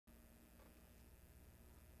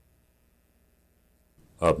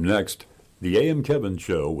Up next, the AM Kevin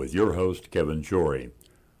Show with your host, Kevin Shorey.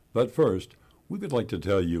 But first, we would like to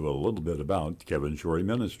tell you a little bit about Kevin Shorey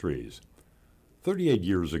Ministries. 38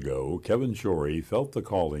 years ago, Kevin Shorey felt the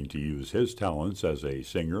calling to use his talents as a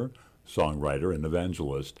singer, songwriter, and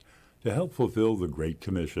evangelist to help fulfill the Great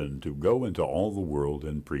Commission to go into all the world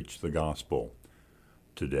and preach the gospel.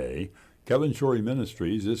 Today, Kevin Shorey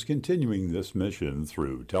Ministries is continuing this mission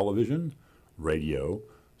through television, radio,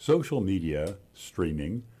 social media,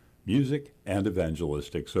 streaming, music, and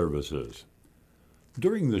evangelistic services.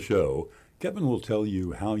 During the show, Kevin will tell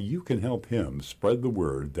you how you can help him spread the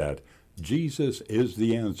word that Jesus is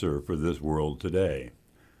the answer for this world today.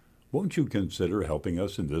 Won't you consider helping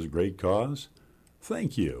us in this great cause?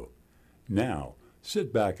 Thank you. Now,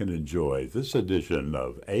 sit back and enjoy this edition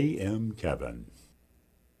of AM Kevin.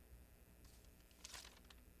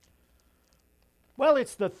 Well,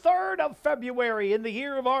 it's the 3rd of February in the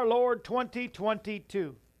year of our Lord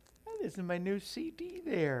 2022. That isn't my new CD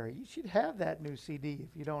there. You should have that new CD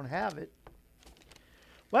if you don't have it.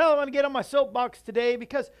 Well, I'm going to get on my soapbox today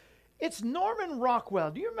because it's Norman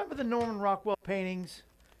Rockwell. Do you remember the Norman Rockwell paintings?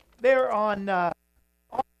 They're on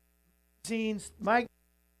magazines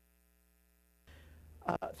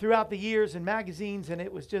throughout the years in magazines, and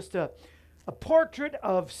it was just a portrait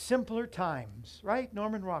of simpler times, right?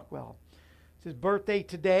 Norman Rockwell. It's his birthday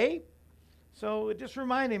today, so it just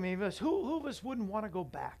reminded me of us. Who of us wouldn't want to go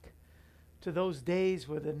back to those days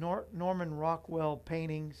with the Norman Rockwell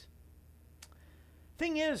paintings?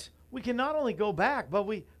 Thing is, we can not only go back, but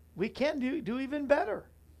we can do even better.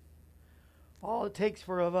 All it takes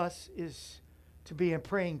for us is to be a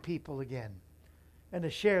praying people again and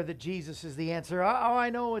to share that Jesus is the answer. Oh,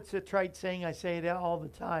 I know it's a trite saying. I say it all the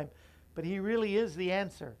time, but he really is the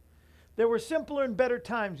answer. There were simpler and better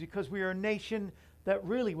times because we are a nation that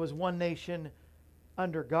really was one nation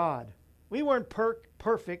under God. We weren't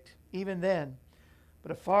perfect even then,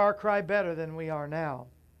 but a far cry better than we are now.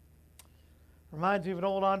 Reminds me of an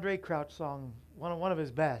old Andre Crouch song, one of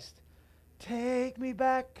his best. Take me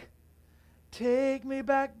back,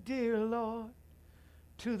 dear Lord,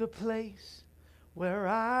 to the place where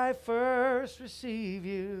I first received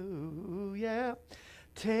you. Yeah,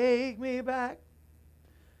 take me back.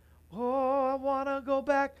 Oh, I want to go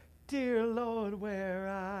back, dear Lord, where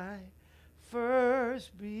I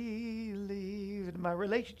first believed. In my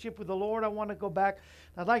relationship with the Lord, I want to go back.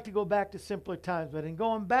 I'd like to go back to simpler times, but in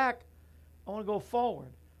going back, I want to go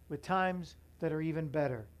forward with times that are even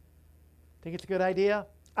better. Think it's a good idea?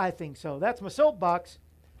 I think so. That's my soapbox,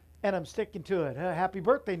 and I'm sticking to it. Happy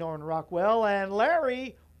birthday, Norman Rockwell. And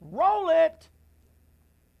Larry, roll it!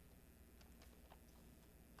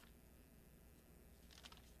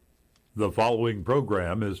 The following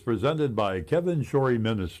program is presented by Kevin Shorey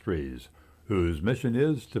Ministries, whose mission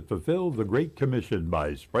is to fulfill the Great Commission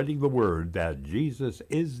by spreading the word that Jesus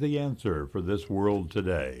is the answer for this world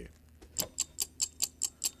today.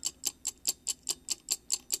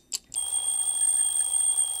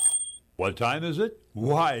 What time is it?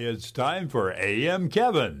 Why, it's time for AM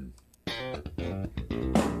Kevin.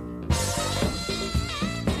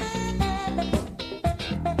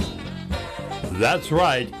 That's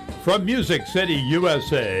right. From Music City,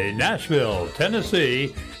 USA, Nashville,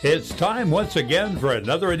 Tennessee, it's time once again for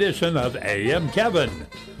another edition of AM Kevin.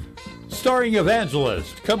 Starring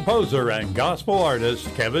evangelist, composer, and gospel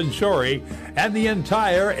artist Kevin Shorey and the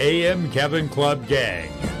entire AM Kevin Club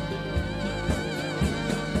gang.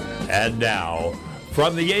 And now,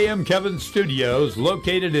 from the AM Kevin Studios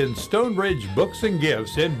located in Stonebridge Books and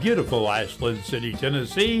Gifts in beautiful Ashland City,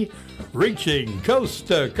 Tennessee, reaching coast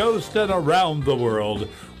to coast and around the world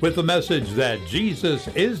with the message that Jesus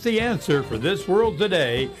is the answer for this world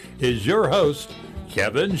today, is your host,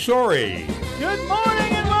 Kevin Shorey. Good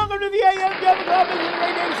morning and welcome to the AM Kevin Club. This is the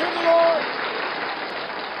great day to serve the Lord.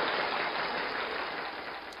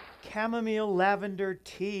 Chamomile lavender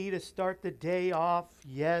tea to start the day off.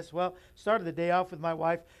 Yes, well, started the day off with my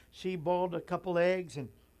wife. She boiled a couple eggs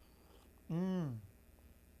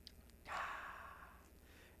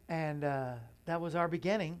and that was our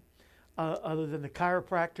beginning, other than the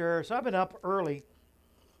chiropractor. So I've been up early.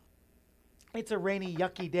 It's a rainy,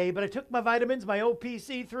 yucky day, but I took my vitamins, my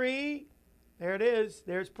OPC3. There it is.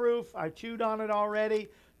 There's proof. I chewed on it already.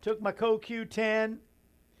 Took my CoQ10.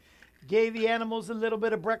 Gave the animals a little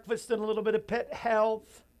bit of breakfast and a little bit of pet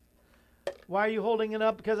health. Why are you holding it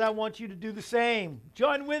up? Because I want you to do the same.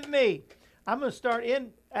 Join with me. I'm going to start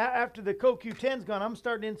in, after the CoQ10's gone, I'm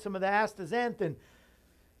starting in some of the astaxanthin.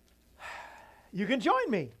 You can join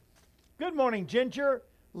me. Good morning, Ginger,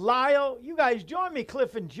 Lyle. You guys join me.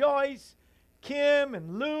 Cliff and Joyce, Kim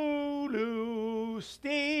and Lulu,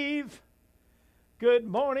 Steve. Good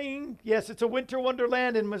morning. Yes, it's a winter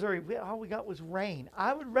wonderland in Missouri. All we got was rain.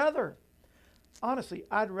 Honestly,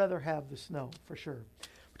 I'd rather have the snow for sure.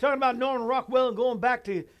 We're talking about Norman Rockwell and going back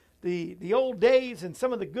to the old days and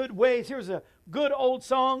some of the good ways. Here's a good old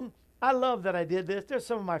song. I love that I did this. There's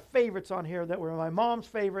some of my favorites on here that were my mom's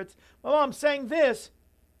favorites. My mom sang this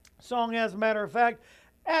song, as a matter of fact,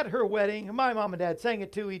 at her wedding. My mom and dad sang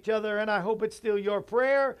it to each other, and I hope it's still your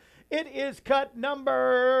prayer. It is cut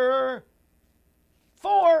number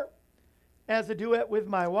 4 as a duet with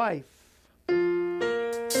my wife.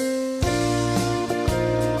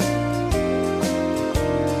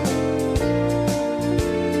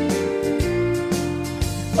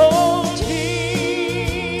 Oh,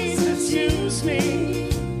 Jesus, use me.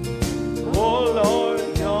 Oh,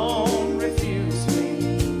 Lord, don't refuse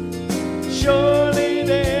me. Surely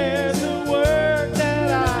there's a work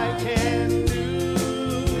that I can do.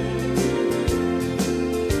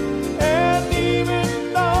 And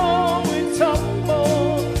even though it's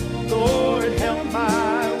humble, Lord, help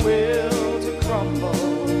my will to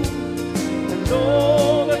crumble. And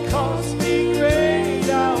though the cost be great,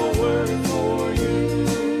 I'll work for you.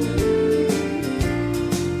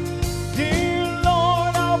 Dear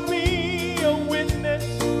Lord, I'll be a witness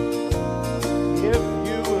if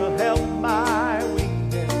you will help my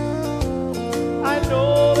weakness. I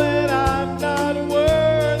know that I'm not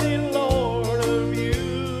worthy, Lord, of you.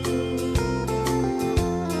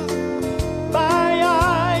 My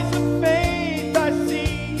eyes of faith, I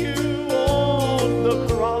see you on the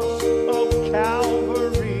cross of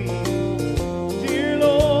Calvary. Dear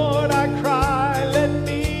Lord, I cry, let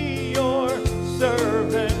me your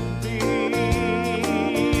servant be.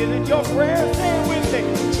 Is it your prayer? Say it with me.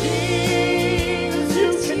 Jesus, you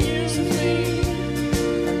can use me.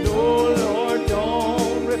 And oh Lord,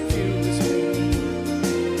 don't refuse me.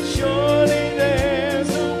 Surely there's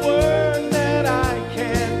a work that I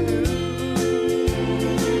can do.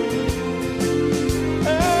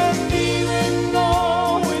 And even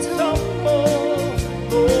though it's humble,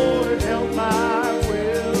 Lord, help my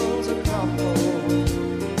will to crumble.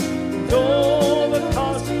 Though the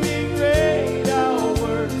cost be great, I'll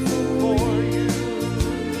work for you.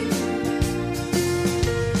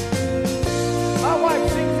 My wife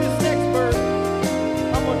sings this next verse.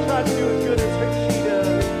 I'm going to try to do as good as she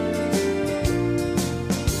does.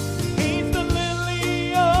 He's the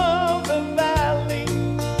lily of the valley.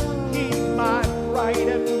 He's my bright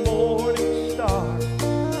and morning star.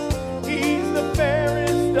 He's the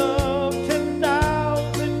fairest of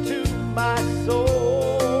 10,000 to my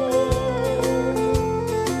soul.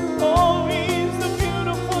 Oh, he's the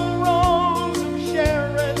beautiful rose of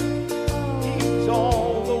Sharon. He's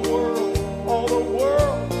all the world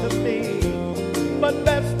to me. But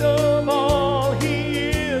best of all, he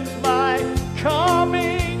is my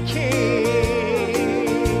coming king.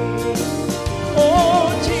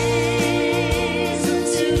 Oh,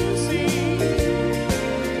 Jesus, you see.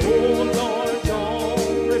 Oh, Lord,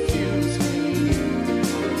 don't refuse me.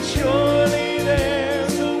 Surely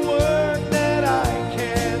there's a work that I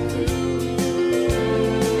can do.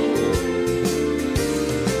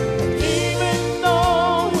 Even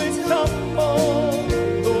though it's humble,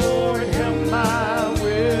 Lord, help my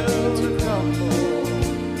will to crumble.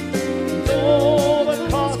 Though the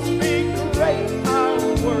cost be great,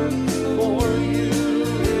 I'll work for you.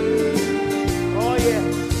 Oh,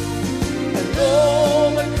 yes. And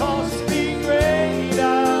though the cost be great,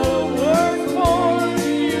 I'll work for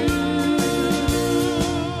you.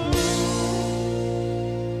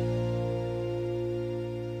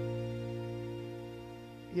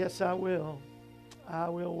 Yes, I will. I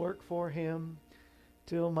will work for him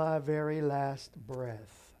till my very last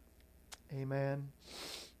breath. Amen.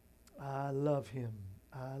 I love him.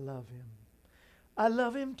 I love him. I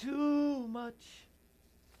love him too much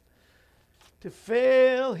to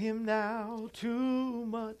fail him now, too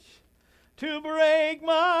much to break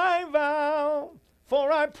my vow.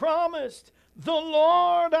 For I promised the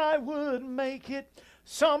Lord I would make it.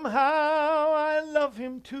 Somehow I love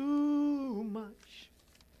him too much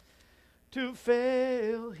to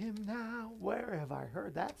fail him now. Where have I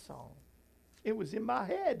heard that song? It was in my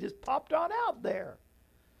head, just popped on out there.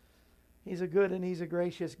 He's a good and he's a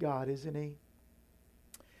gracious God, isn't he?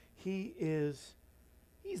 He's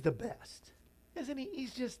the best, isn't he?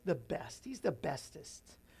 He's just the best. He's the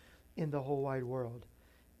bestest in the whole wide world.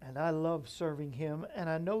 And I love serving him,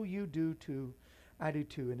 and I know you do too. I do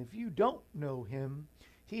too. And if you don't know him,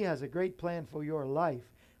 he has a great plan for your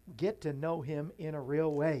life. Get to know him in a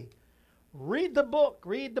real way. Read the book,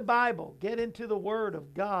 read the Bible, get into the Word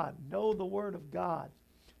of God, know the Word of God.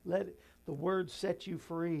 Let the Word set you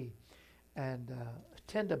free. and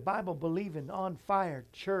attend a Bible-believing, on-fire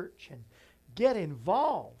church and get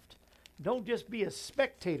involved. Don't just be a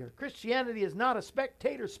spectator. Christianity is not a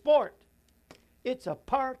spectator sport. It's a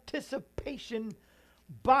participation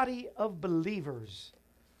body of believers.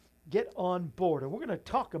 Get on board. And we're going to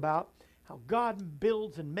talk about how God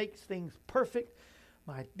builds and makes things perfect.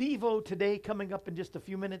 My Devo today, coming up in just a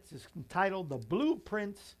few minutes, is entitled The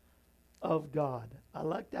Blueprints of God. I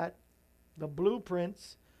like that. The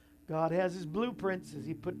blueprints. God has his blueprints as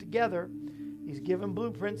he put together. He's given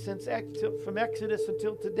blueprints from Exodus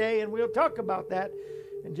until today, and we'll talk about that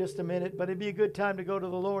in just a minute. But it'd be a good time to go to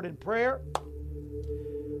the Lord in prayer.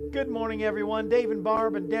 Good morning, everyone. Dave and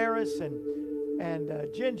Barb and Darius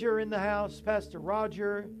and Ginger in the house. Pastor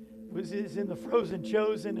Roger is in the Frozen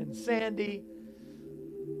Chosen, and Sandy.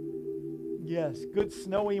 Yes, good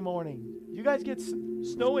snowy morning. You guys get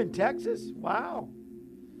snow in Texas? Wow.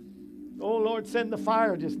 Oh, Lord, send the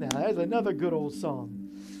fire just now. That's another good old song.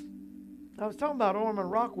 I was talking about Norman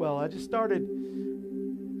Rockwell. I just started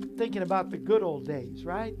thinking about the good old days,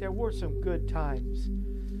 right? There were some good times.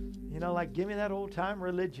 You know, like give me that old time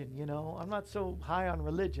religion, you know. I'm not so high on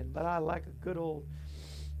religion, but I like a good old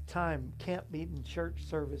time camp meeting, church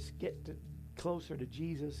service, closer to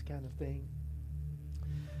Jesus kind of thing.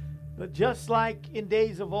 But just like in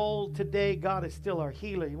days of old, today God is still our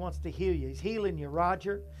healer. He wants to heal you. He's healing you,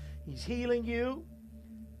 Roger. He's healing you,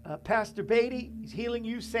 Pastor Beatty. He's healing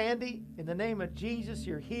you, Sandy. In the name of Jesus,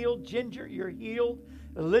 you're healed. Ginger, you're healed.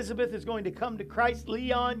 Elizabeth is going to come to Christ.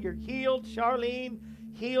 Leon, you're healed. Charlene,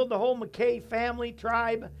 healed. The whole McKay family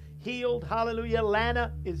tribe, healed. Hallelujah.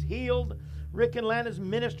 Lana is healed. Rick and Lana's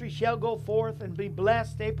ministry shall go forth and be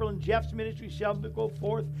blessed. April and Jeff's ministry shall go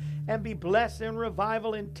forth and be blessed in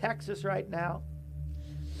revival in Texas right now.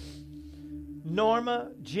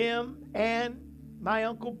 Norma, Jim, Ann, my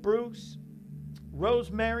Uncle Bruce,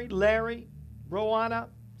 Rosemary, Larry, Rowana,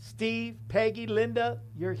 Steve, Peggy, Linda,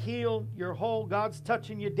 you're healed, you're whole. God's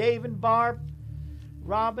touching you. Dave and Barb,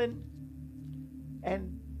 Robin,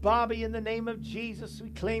 and Bobby, in the name of Jesus,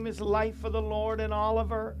 we claim his life for the Lord. And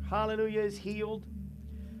Oliver, hallelujah, is healed.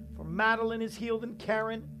 For Madeline is healed, and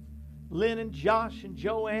Karen, Lynn and Josh and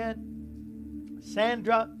Joanne,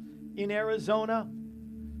 Sandra in Arizona.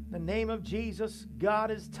 In the name of Jesus,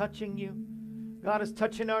 God is touching you. God is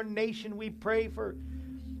touching our nation. We pray for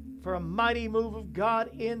a mighty move of God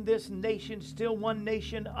in this nation. Still one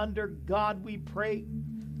nation under God, we pray.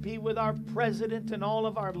 Be with our president and all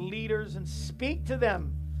of our leaders and speak to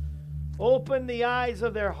them. Open the eyes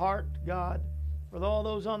of their heart, God. For all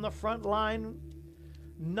those on the front line,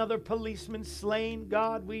 another policeman slain,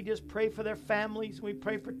 God, we just pray for their families. We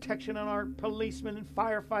pray protection on our policemen and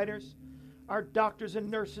firefighters, our doctors and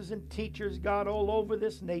nurses and teachers, God, all over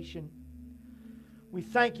this nation. We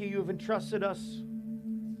thank you. You have entrusted us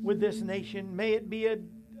with this nation. May it be a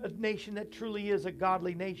nation that truly is a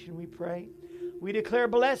godly nation, we pray. We declare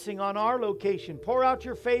blessing on our location. Pour out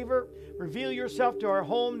your favor. Reveal yourself to our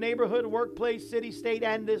home, neighborhood, workplace, city, state,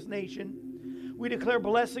 and this nation. We declare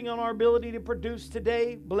blessing on our ability to produce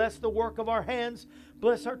today. Bless the work of our hands.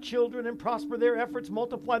 Bless our children and prosper their efforts.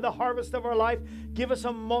 Multiply the harvest of our life. Give us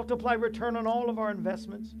a multiplied return on all of our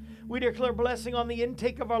investments. We declare blessing on the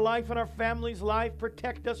intake of our life and our family's life.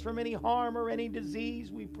 Protect us from any harm or any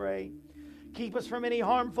disease, we pray. Keep us from any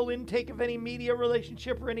harmful intake of any media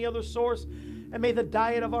relationship or any other source. And may the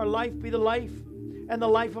diet of our life be the life, and the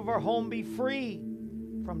life of our home be free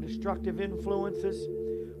from destructive influences.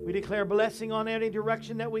 We declare blessing on any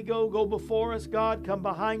direction that we go. Go before us, God. Come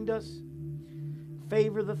behind us.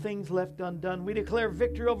 Favor the things left undone. We declare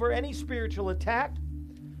victory over any spiritual attack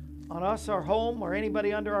on us, our home, or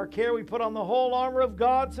anybody under our care. We put on the whole armor of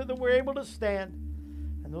God so that we're able to stand.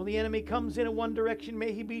 And though the enemy comes in one direction,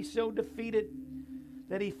 may he be so defeated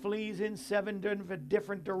that he flees in 7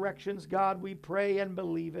 different directions. God, we pray and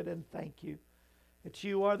believe it and thank you that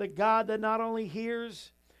you are the God that not only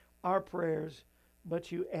hears our prayers,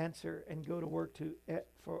 but you answer and go to work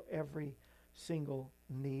for every single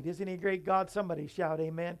need. Isn't he a great God? Somebody shout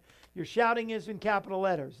amen. Your shouting is in capital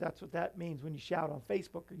letters. That's what that means when you shout on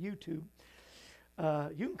Facebook or YouTube.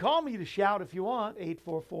 You can call me to shout if you want,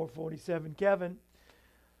 844-47-KEVIN.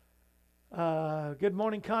 Good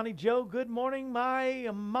morning, Connie Joe. Good morning,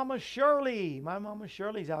 my Mama Shirley. My Mama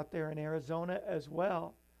Shirley's out there in Arizona as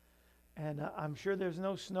well. And I'm sure there's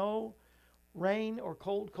no snow, rain, or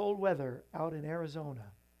cold weather out in Arizona.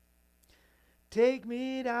 Take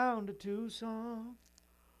me down to Tucson.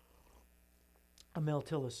 A Mel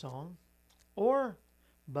Tillis song. Or,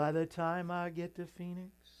 by the time I get to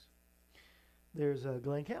Phoenix. There's a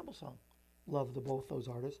Glenn Campbell song. Love both those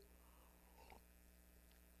artists.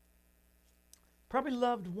 Probably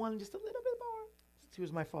loved one just a little bit more since he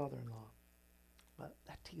was my father-in-law. But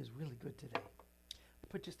that tea is really good today.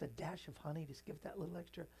 Put just a dash of honey, just give that little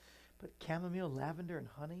extra. Put chamomile, lavender, and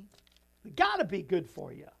honey. It gotta be good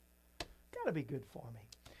for you. Gotta be good for me.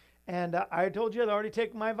 And I told you I'd already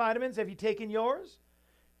taken my vitamins. Have you taken yours?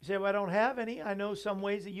 You say, well, I don't have any. I know some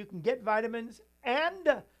ways that you can get vitamins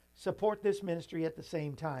and support this ministry at the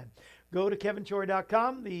same time. Go to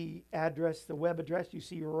kevinshorey.com. The address, the web address, you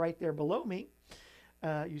see right there below me.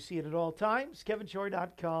 You see it at all times,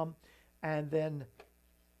 kevinshorey.com. And then,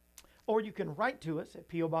 or you can write to us at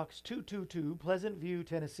P.O. Box 222, Pleasant View,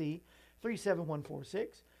 Tennessee,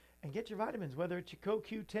 37146, and get your vitamins, whether it's your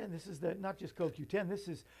CoQ10. This is not just CoQ10, this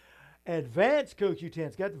is advanced CoQ10.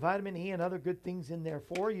 It's got vitamin E and other good things in there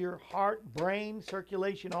for your heart, brain,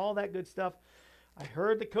 circulation, all that good stuff. I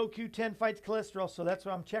heard the CoQ10 fights cholesterol, so that's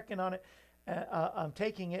why I'm checking on it. I'm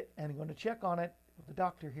taking it, and I'm going to check on it with the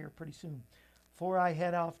doctor here pretty soon before I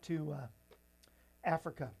head off to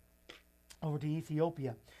Africa, over to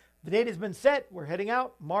Ethiopia. The date has been set. We're heading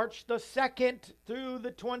out March the 2nd through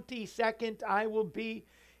the 22nd. I will be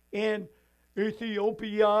in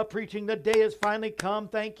Ethiopia preaching. The day has finally come.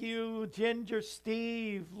 Thank you, Ginger,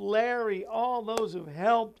 Steve, Larry, all those who've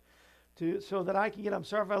helped so that I can get. I'm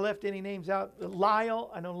sorry if I left any names out.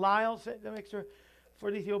 Lyle, I know Lyle sent them extra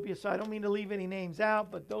for the Ethiopia side. I don't mean to leave any names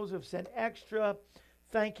out, but those who have sent extra,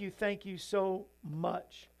 thank you so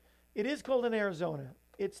much. It is cold in Arizona.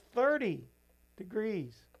 It's 30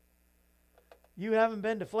 degrees. You haven't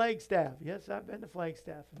been to Flagstaff. Yes, I've been to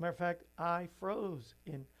Flagstaff. As a matter of fact, I froze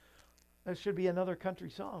in, that should be another country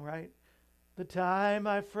song, right? The time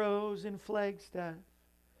I froze in Flagstaff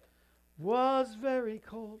was very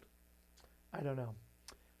cold. I don't know.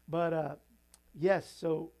 But yes,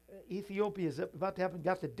 so Ethiopia is about to happen.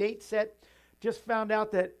 Got the date set. Just found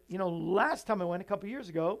out that, last time I went a couple years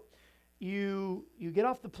ago, you get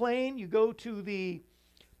off the plane, you go to the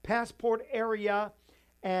passport area,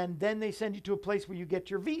 and then they send you to a place where you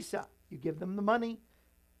get your visa. You give them the money.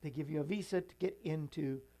 They give you a visa to get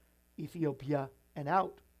into Ethiopia and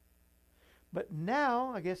out. But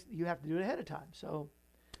now, I guess you have to do it ahead of time. So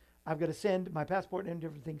I've got to send my passport and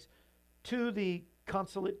different things to the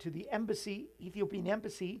consulate, to the embassy, Ethiopian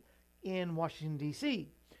embassy in Washington,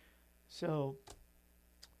 D.C. So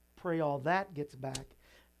pray all that gets back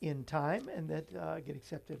in time and that I get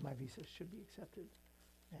accepted. My visa should be accepted.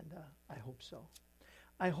 And I hope so.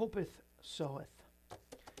 I hopeth soeth.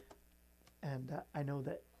 And I know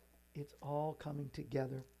that it's all coming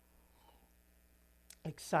together.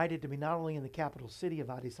 Excited to be not only in the capital city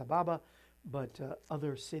of Addis Ababa, but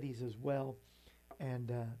other cities as well.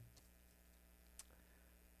 And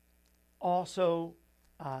also,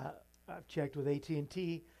 I've checked with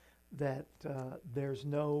AT&T that there's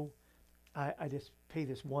no, I just pay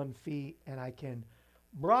this one fee and I can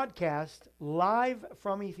broadcast live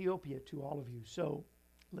from Ethiopia to all of you. So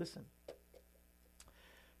listen,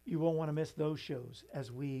 you won't want to miss those shows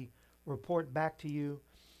as we report back to you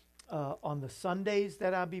on the Sundays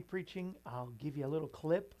that I'll be preaching. I'll give you a little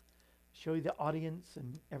clip, show you the audience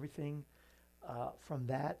and everything from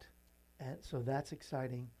that. And so that's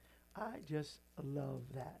exciting. I just love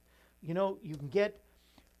that. You can get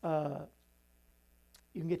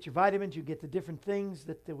your vitamins, you get the different things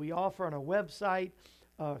that we offer on our website,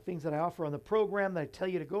 things that I offer on the program that I tell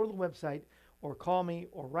you to go to the website or call me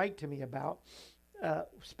or write to me about,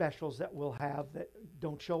 specials that we'll have that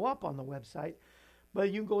don't show up on the website.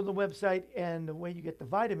 But you can go to the website, and the way you get the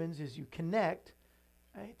vitamins is you connect.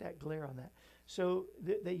 I hate that glare on that. So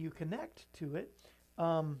that you connect to it.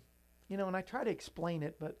 And I try to explain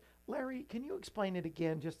it, but Larry, can you explain it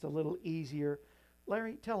again just a little easier?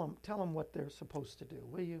 Larry, tell them what they're supposed to do,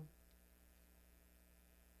 will you?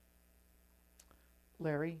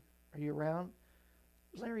 Larry, are you around?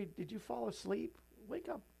 Larry, did you fall asleep? Wake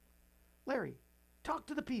up. Larry, talk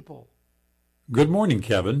to the people. Good morning,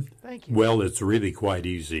 Kevin. Thank you. Well, it's really quite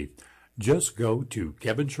easy. Just go to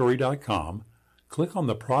kevinshorey.com, click on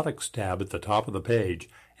the Products tab at the top of the page,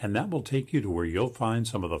 and that will take you to where you'll find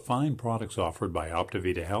some of the fine products offered by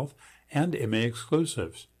OptiVita Health and MA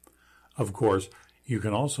Exclusives. Of course, you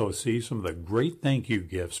can also see some of the great thank you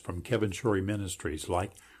gifts from Kevin Shorey Ministries,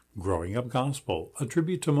 like Growing Up Gospel, A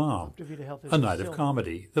Tribute to Mom, A Night of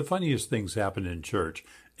Comedy, The Funniest Things Happen in Church,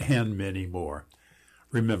 and many more.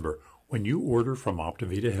 Remember, when you order from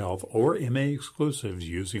OptiVita Health or MA Exclusives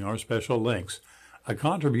using our special links, a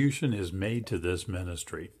contribution is made to this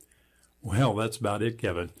ministry. Well, that's about it,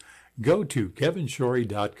 Kevin. Go to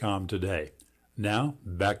kevinshorey.com today. Now,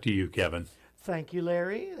 back to you, Kevin. Thank you,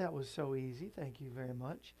 Larry. That was so easy. Thank you very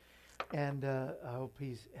much. And I hope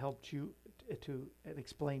he's helped you to and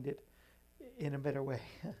explained it in a better way.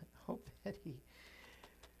 Hope that he.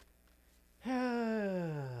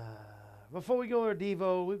 Before we go to our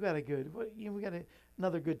Devo, we've got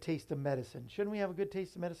another good taste of medicine. Shouldn't we have a good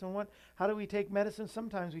taste of medicine? How do we take medicine?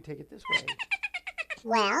 Sometimes we take it this way.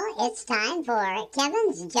 Well, it's time for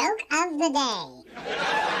Kevin's Joke of the Day.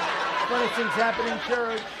 Funny things happen in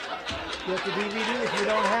church. Get the DVD if you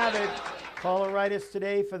don't have it. Call or write us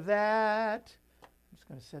today for that. I'm just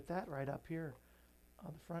going to set that right up here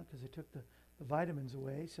on the front because they took the vitamins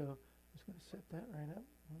away. So I'm just going to set that right up.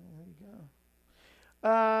 There you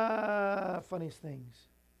go. Funniest things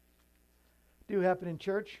do happen in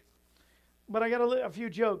church. But I got a few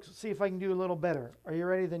jokes. Let's see if I can do a little better. Are you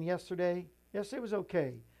ready than yesterday? Yesterday was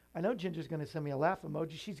okay. I know Ginger's going to send me a laugh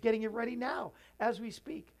emoji. She's getting it ready now as we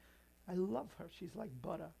speak. I love her. She's like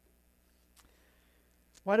butter.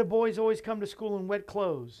 Why do boys always come to school in wet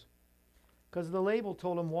clothes? Because the label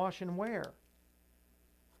told them wash and wear.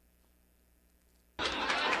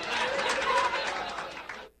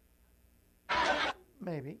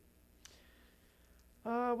 Maybe.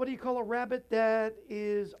 What do you call a rabbit that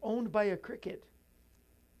is owned by a cricket?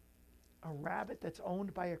 A rabbit that's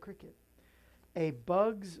owned by a cricket. A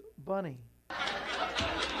Bugs Bunny.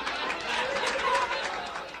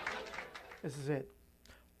 This is it.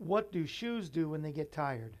 What do shoes do when they get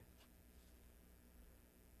tired?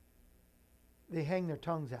 They hang their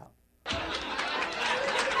tongues out.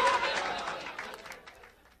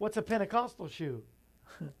 What's a Pentecostal shoe?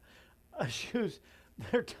 A shoes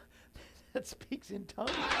that speaks in tongues.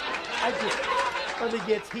 Or that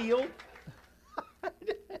gets healed.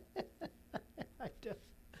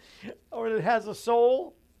 Or it has a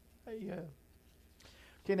soul. Yeah.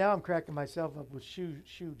 Okay, now I'm cracking myself up with shoe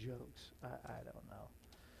jokes. I don't know.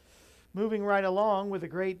 Moving right along with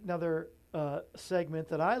another segment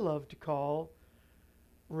that I love to call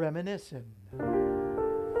Reminiscing.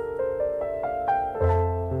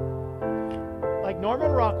 Like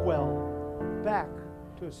Norman Rockwell, back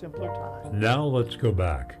to a simpler time. Now let's go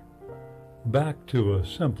back. Back to a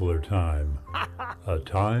simpler time. A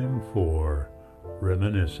time for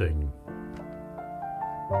reminiscing.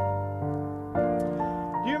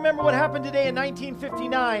 Do you remember what happened today in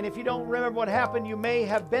 1959? If you don't remember what happened, you may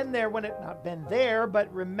have been there when not been there,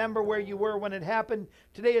 but remember where you were when it happened.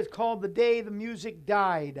 Today is called the day the music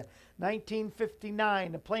died.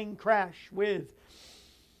 1959, a plane crash with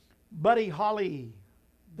Buddy Holly,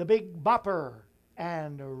 the Big Bopper,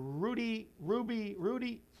 and Rudy, the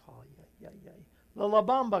La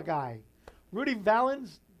Bamba guy. Rudy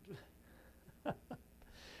Valens.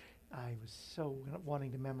 I was so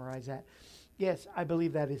wanting to memorize that. Yes, I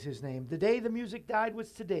believe that is his name. The day the music died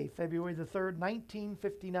was today, February the 3rd,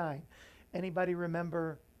 1959. Anybody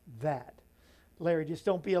remember that? Larry, just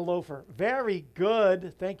don't be a loafer. Very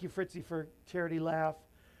good. Thank you, Fritzy, for charity laugh.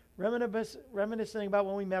 Reminiscing about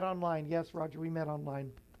when we met online. Yes, Roger, we met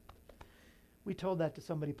online. We told that to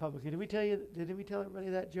somebody publicly. Did we tell everybody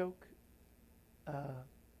that joke?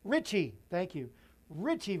 Richie, thank you.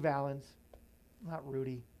 Richie Valens, not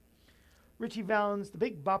Rudy. Richie Valens, the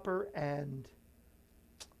Big Bopper, and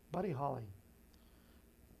Buddy Holly.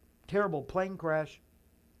 Terrible plane crash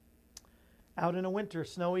out in a winter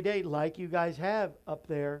snowy day like you guys have up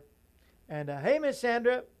there. And hey, Miss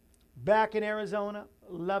Sandra, back in Arizona.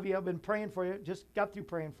 Love you. I've been praying for you. Just got through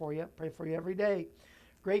praying for you. Pray for you every day.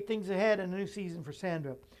 Great things ahead and a new season for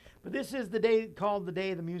Sandra. But this is the day called the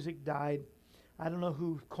day the music died. I don't know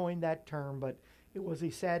who coined that term, but it was a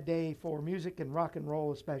sad day for music and rock and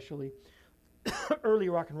roll especially. Early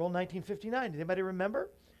rock and roll, 1959. Does anybody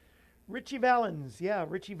remember? Richie Valens. Yeah,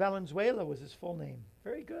 Richie Valenzuela was his full name.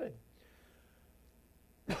 Very good.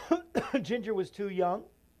 Ginger was too young.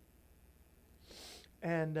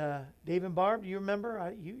 And Dave and Barb, do you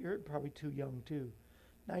remember? You're probably too young too.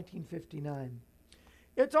 1959.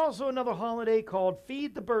 It's also another holiday called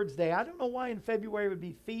Feed the Birds Day. I don't know why in February it would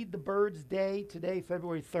be Feed the Birds Day today,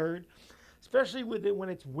 February 3rd. Especially when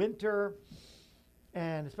it's winter.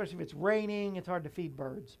 And especially if it's raining, it's hard to feed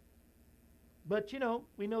birds. But,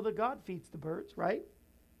 we know that God feeds the birds, right?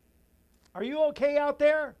 Are you okay out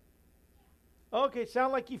there? Okay,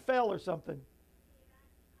 sound like you fell or something.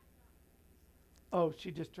 Oh,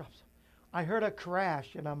 she just dropped. I heard a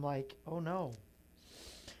crash, and I'm like, oh, no.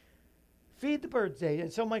 Feed the Birds Day.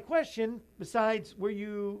 And so my question, besides, were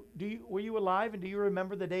you alive, and do you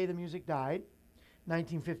remember the day the music died?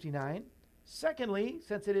 1959. Secondly,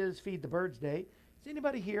 since it is Feed the Birds Day, is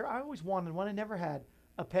anybody here? I always wanted one. I never had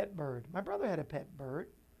a pet bird. My brother had a pet bird,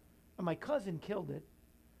 and my cousin killed it.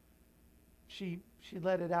 She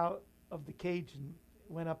let it out of the cage and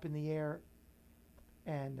went up in the air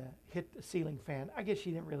and hit the ceiling fan. I guess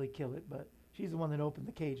she didn't really kill it, but she's the one that opened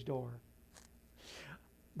the cage door.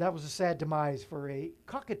 That was a sad demise for a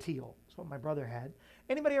cockatiel. That's what my brother had.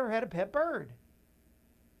 Anybody ever had a pet bird?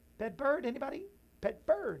 Pet bird? Anybody? Pet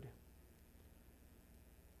bird.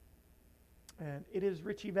 And it is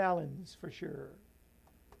Richie Valens for sure.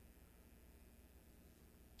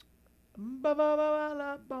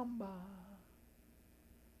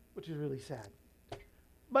 Which is really sad.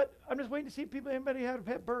 But I'm just waiting to see if anybody had a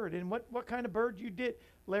pet bird. And what kind of bird you did.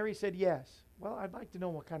 Larry said yes. Well, I'd like to know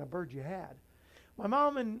what kind of bird you had. My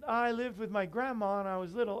mom and I lived with my grandma when I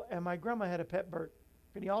was little, and my grandma had a pet bird.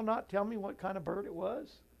 Can y'all not tell me what kind of bird it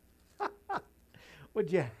was?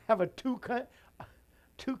 Would you have a toucan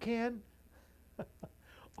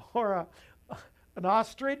or an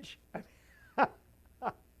ostrich?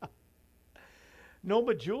 No,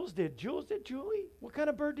 but Jules did. Jules did, Julie? What kind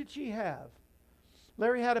of bird did she have?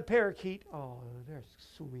 Larry had a parakeet. Oh, they're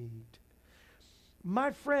sweet.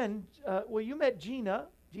 My friend, well, you met Gina.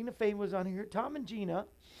 Gina Faye was on here. Tom and Gina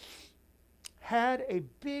had a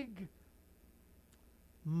big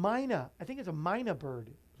myna. I think it's a myna bird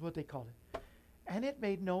is what they called it. And it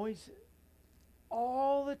made noise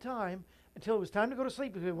all the time until it was time to go to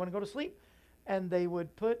sleep. Because they want to go to sleep. And they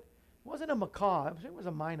would put, it wasn't a macaw. It was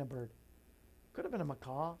a myna bird. Could have been a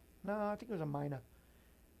macaw. No, I think it was a myna.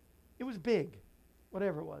 It was big,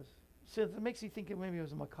 whatever it was. So it makes you think maybe it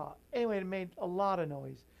was a macaw. Anyway, it made a lot of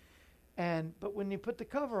noise. But when you put the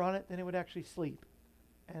cover on it, then it would actually sleep.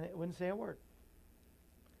 And it wouldn't say a word.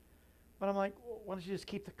 But I'm like, well, why don't you just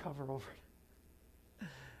keep the cover over it?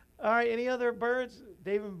 All right, any other birds?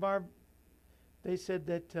 Dave and Barb, they said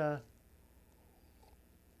that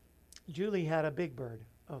Julie had a big bird.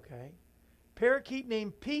 Okay. Parakeet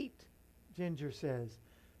named Pete, Ginger says.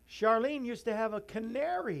 Charlene used to have a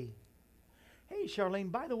canary. Hey,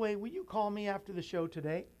 Charlene, by the way, will you call me after the show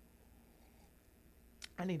today?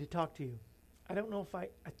 I need to talk to you. I don't know if I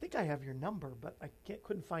think I have your number, but I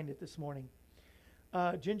couldn't find it this morning.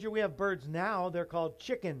 Ginger, we have birds now. They're called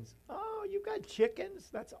chickens. Oh, you got chickens?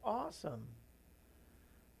 That's awesome.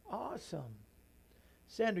 Awesome.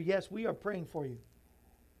 Sandra, yes, we are praying for you.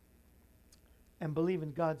 And believe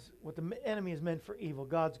in what the enemy is meant for evil,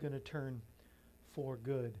 God's going to turn for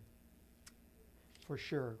good. For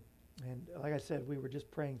sure. And like I said, we were just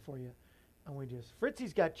praying for you. And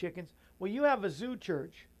Fritzy's got chickens. Well, you have a zoo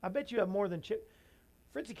church. I bet you have more than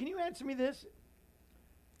Fritzy, can you answer me this?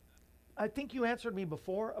 I think you answered me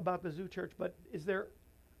before about the zoo church, but is there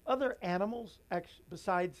other animals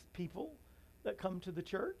besides people that come to the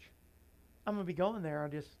church? I'm going to be going there. I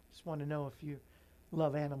just want to know if you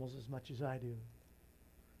love animals as much as I do.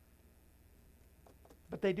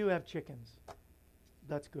 But they do have chickens.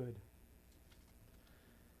 That's good.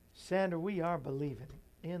 Sandra, we are believing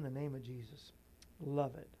in the name of Jesus.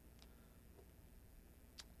 Love it.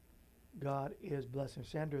 God is blessing.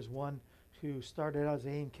 Sandra is one who started out as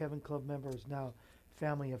an A.M. Kevin Club member, is now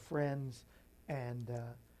family of friends, and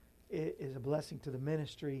it is a blessing to the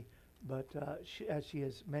ministry. But as she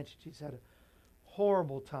has mentioned, she's had a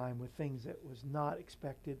horrible time with things that was not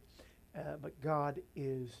expected. But God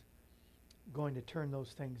is going to turn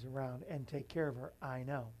those things around and take care of her. I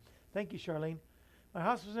know. Thank you, Charlene. My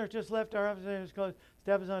hospice nurse just left. Our office nurse closed.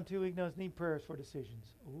 Staff is on 2-week notice. Need prayers for decisions.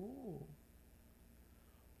 Ooh.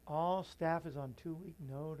 All staff is on 2-week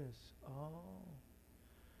notice. Oh.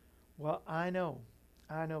 Well, I know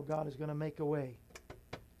God is going to make a way.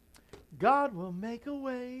 God will make a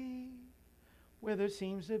way where there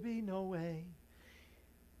seems to be no way.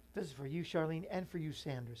 This is for you, Charlene, and for you,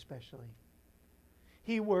 Sandra, especially.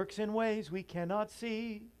 He works in ways we cannot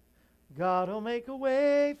see. God will make a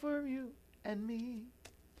way for you and me.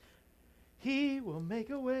 He will make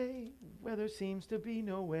a way where there seems to be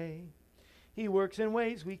no way. He works in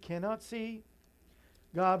ways we cannot see.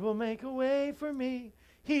 God will make a way for me.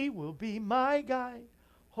 He will be my guide.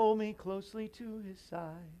 Hold me closely to his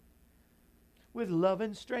side. With love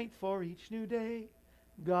and strength for each new day,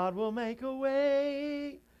 God will make a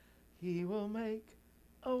way. He will make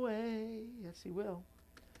a way. Yes, he will.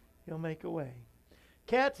 He'll make a way.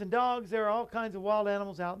 Cats and dogs, there are all kinds of wild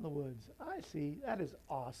animals out in the woods. I see. That is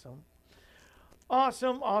awesome.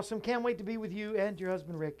 Awesome, awesome. Can't wait to be with you and your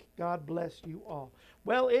husband, Rick. God bless you all.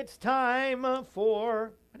 Well, it's time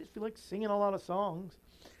for, I just feel like singing a lot of songs.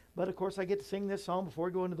 But, of course, I get to sing this song before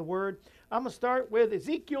we go into the Word. I'm going to start with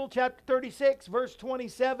Ezekiel chapter 36, verse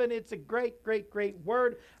 27. It's a great, great, great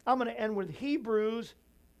word. I'm going to end with Hebrews.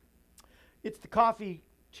 It's the coffee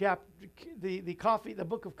chapter, the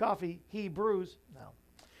book of coffee, Hebrews.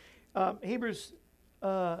 No. Hebrews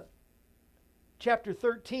chapter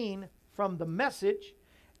 13 from the Message.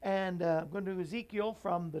 And I'm going to do Ezekiel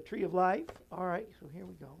from the Tree of Life. All right, so here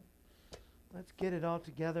we go. Let's get it all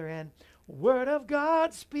together. And Word of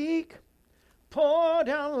God speak, pour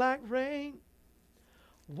down like rain,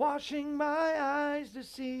 washing my eyes to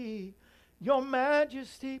see your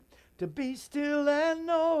majesty, to be still and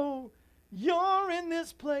know you're in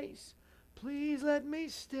this place. Please let me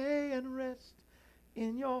stay and rest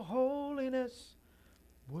in your holiness.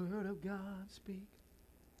 Word of God speak.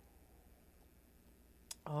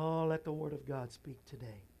 Oh, let the Word of God speak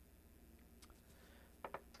today.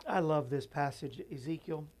 I love this passage,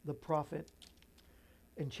 Ezekiel, the prophet,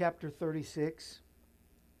 in chapter 36.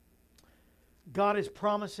 God is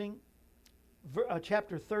promising,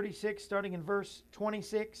 chapter 36, starting in verse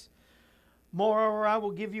 26. Moreover, I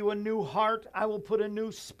will give you a new heart. I will put a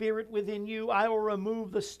new spirit within you. I will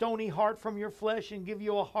remove the stony heart from your flesh and give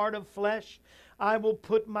you a heart of flesh. I will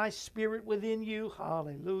put my spirit within you.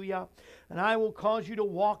 Hallelujah. And I will cause you to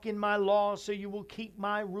walk in my laws, so you will keep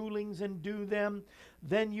my rulings and do them.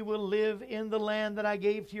 Then you will live in the land that I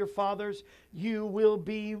gave to your fathers. You will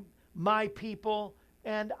be my people,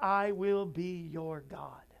 and I will be your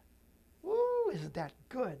God. Woo, isn't that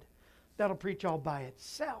good? That'll preach all by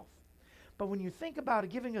itself. But when you think about it,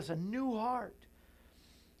 giving us a new heart,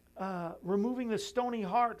 removing the stony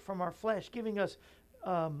heart from our flesh, giving us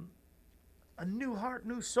a new heart,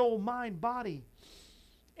 new soul, mind, body,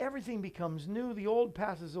 everything becomes new. The old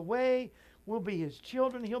passes away. We'll be his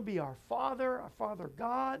children. He'll be our Father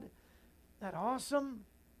God. Isn't that awesome?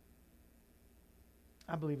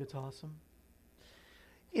 I believe it's awesome.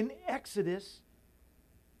 In Exodus,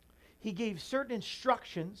 he gave certain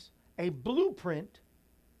instructions, a blueprint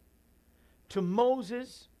to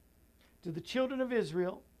Moses, to the children of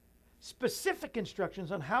Israel, specific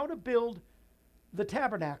instructions on how to build the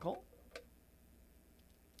tabernacle.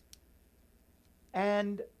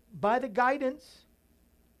 And by the guidance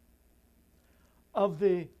of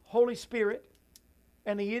the Holy Spirit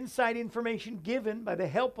and the inside information given by the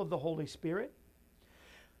help of the Holy Spirit,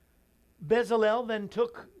 Bezalel then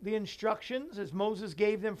took the instructions as Moses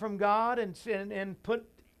gave them from God and put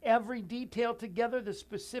every detail together, the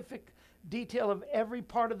specific detail of every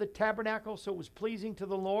part of the tabernacle, so it was pleasing to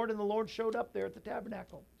the Lord, and the Lord showed up there at the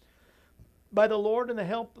tabernacle. By the Lord and the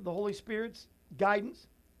help of the Holy Spirit's guidance,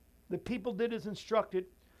 the people did as instructed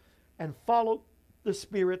and followed the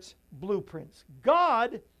Spirit's blueprints.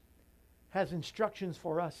 God has instructions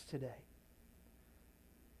for us today.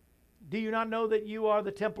 Do you not know that you are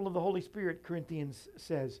the temple of the Holy Spirit, Corinthians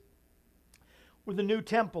says. With the new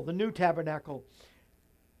temple, the new tabernacle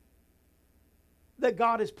that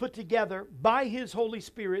God has put together by his Holy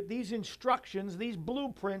Spirit, these instructions, these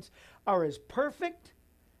blueprints are as perfect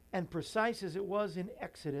and precise as it was in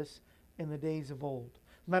Exodus in the days of old.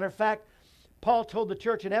 Matter of fact, Paul told the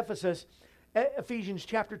church in Ephesus, Ephesians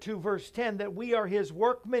chapter 2, verse 10, that we are his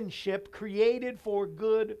workmanship, created for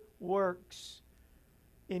good works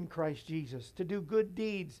in Christ Jesus, to do good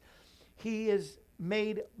deeds. He has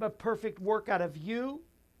made a perfect work out of you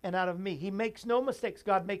and out of me. He makes no mistakes.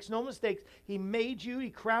 God makes no mistakes. He made you, he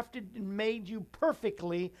crafted and made you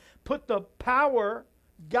perfectly, put the power,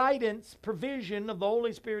 guidance, provision of the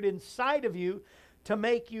Holy Spirit inside of you to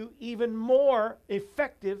make you even more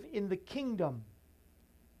effective in the kingdom.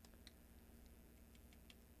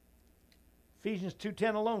 Ephesians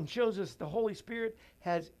 2:10 alone shows us the Holy Spirit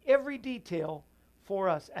has every detail for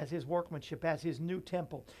us as his workmanship, as his new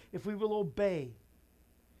temple. If we will obey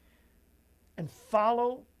and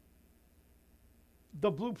follow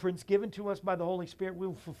the blueprints given to us by the Holy Spirit, we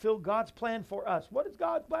will fulfill God's plan for us. What is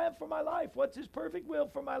God's plan for my life? What's his perfect will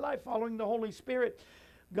for my life? Following the Holy Spirit.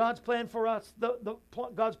 God's plan for us,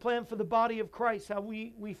 God's plan for the body of Christ, how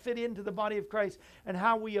we fit into the body of Christ, and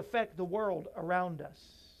how we affect the world around us.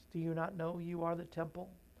 Do you not know you are the temple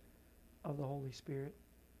of the Holy Spirit?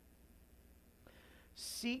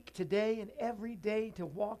 Seek today and every day to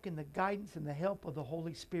walk in the guidance and the help of the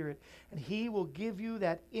Holy Spirit, and he will give you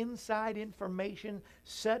that inside information,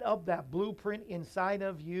 set up that blueprint inside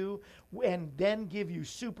of you, and then give you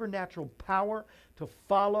supernatural power to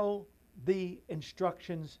follow the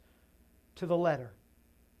instructions to the letter.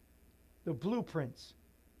 The blueprints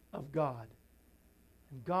of God.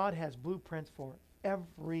 And God has blueprints for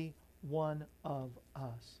every one of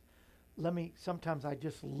us. Sometimes I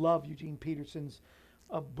just love Eugene Peterson's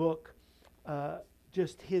book,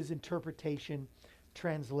 just his interpretation,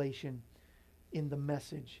 translation in the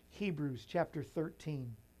Message. Hebrews chapter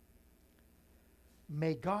 13.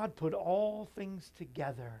 May God put all things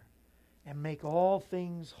together and make all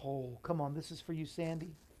things whole. Come on, this is for you,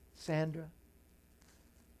 Sandy, Sandra.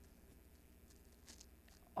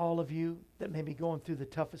 All of you that may be going through the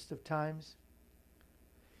toughest of times.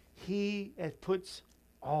 He puts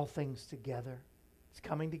all things together. It's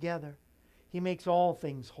coming together. He makes all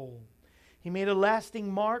things whole. He made a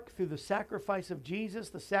lasting mark through the sacrifice of Jesus,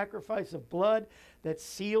 the sacrifice of blood that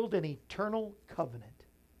sealed an eternal covenant.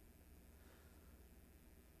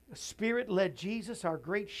 The Spirit led Jesus, our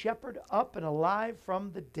great shepherd, up and alive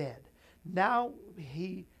from the dead. Now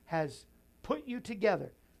he has put you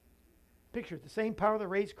together. Picture it, the same power that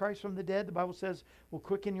raised Christ from the dead, the Bible says, will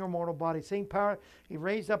quicken your mortal body. Same power, he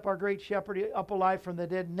raised up our great shepherd up alive from the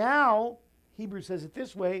dead. Now, Hebrews says it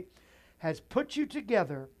this way, has put you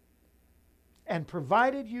together and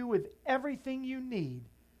provided you with everything you need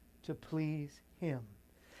to please him,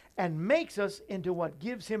 and makes us into what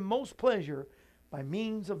gives him most pleasure by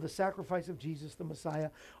means of the sacrifice of Jesus the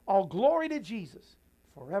Messiah. All glory to Jesus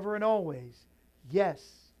forever and always.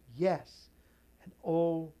 Yes, yes, and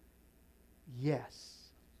oh,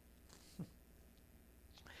 yes.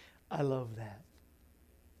 I love that.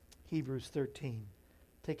 Hebrews 13.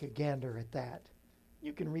 Take a gander at that.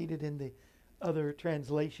 You can read it in the other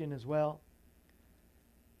translation as well.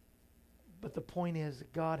 But the point is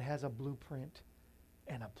that God has a blueprint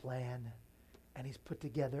and a plan, and he's put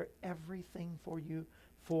together everything for you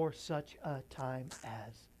for such a time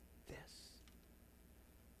as this.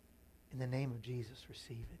 In the name of Jesus,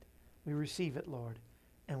 receive it. We receive it, Lord,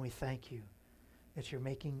 and we thank you that you're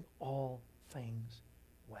making all things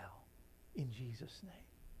well. In Jesus' name.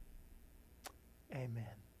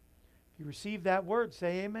 Amen. If you receive that word,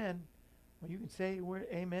 say amen. Well, you can say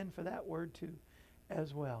amen for that word too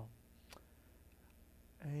as well.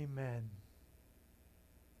 Amen.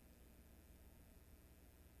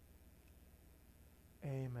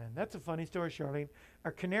 Amen. That's a funny story, Charlene.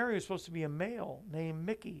 Our canary was supposed to be a male named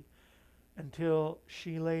Mickey until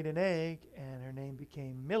she laid an egg and her name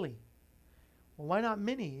became Millie. Well, why not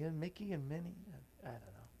Minnie and Mickey and Minnie? I don't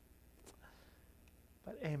know.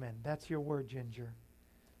 But amen. That's your word, Ginger.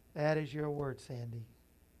 That is your word, Sandy.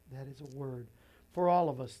 That is a word for all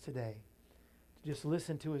of us today. To just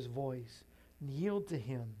listen to his voice and yield to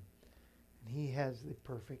him. And he has the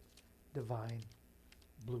perfect divine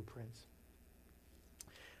blueprints.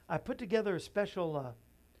 I put together a special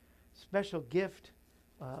gift.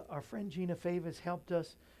 Our friend Gina Favas helped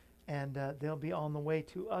us, and they'll be on the way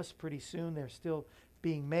to us pretty soon. They're still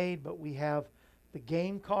being made, but we have the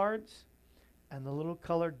game cards and the little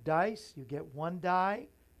colored dice. You get one die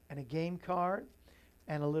and a game card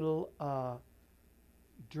and a little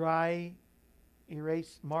dry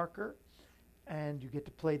erase marker, and you get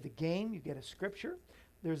to play the game. You get a scripture.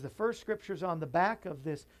 There's the first scriptures on the back of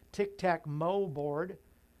this tic-tac-mo board.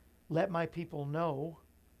 Let my people know.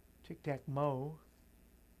 Tic-tac-mo.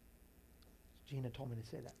 Gina told me to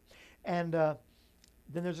say that. And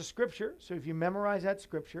then there's a scripture. So if you memorize that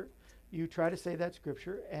scripture, you try to say that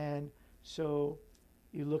scripture. And so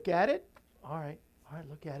you look at it. All right,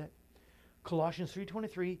 look at it. Colossians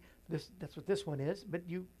 3:23. That's what this one is. But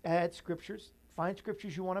you add scriptures. Find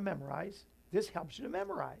scriptures you want to memorize. This helps you to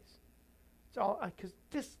memorize. It's all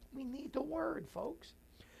because we need the word, folks.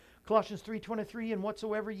 Colossians 3:23, and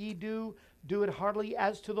whatsoever ye do, do it heartily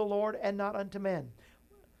as to the Lord and not unto men.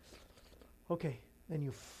 Okay, then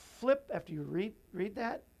you flip, after you read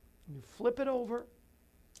that, you flip it over.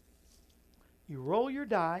 You roll your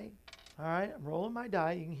die. All right, I'm rolling my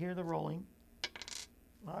die. You can hear the rolling.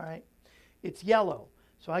 All right, it's yellow.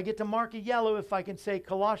 So I get to mark a yellow if I can say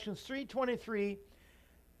Colossians 3:23,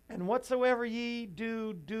 and whatsoever ye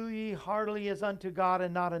do, do ye heartily as unto God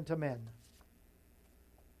and not unto men.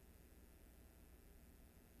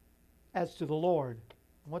 As to the Lord,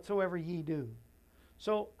 whatsoever ye do.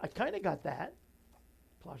 So I kind of got that.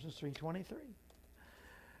 Colossians 3:23.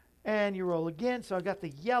 And you roll again. So I got the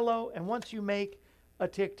yellow. And once you make a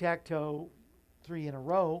tic-tac-toe 3 in a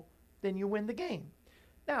row, then you win the game.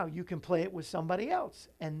 Now you can play it with somebody else.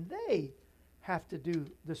 And they have to do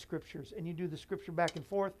the scriptures. And you do the scripture back and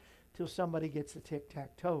forth till somebody gets the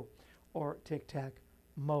tic-tac-toe or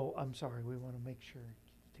tic-tac-mo. I'm sorry. We want to make sure.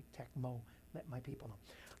 Tic-tac-mo. Let my people know.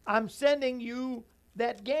 I'm sending you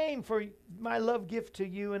that game for my love gift to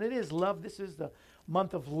you, and it is love. This is the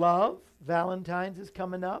month of love. Valentine's is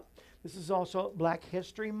coming up. This is also Black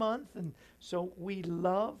History Month, and so we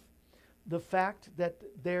love the fact that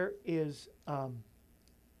there is a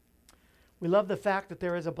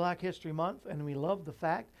Black History Month, and we love the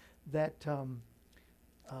fact that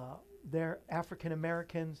African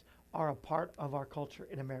Americans are a part of our culture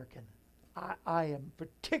in America. I am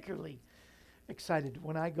particularly excited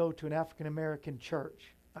when I go to an African American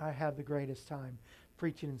church. I have the greatest time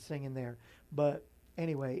preaching and singing there. But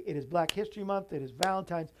anyway, it is Black History Month. It is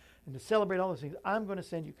Valentine's, and to celebrate all those things, I'm going to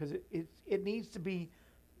send you because it needs to be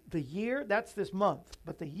the year. That's this month,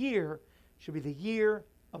 but the year should be the year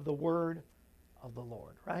of the word of the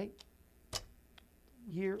Lord, right?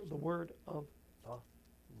 hear the word of the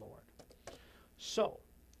Lord. So,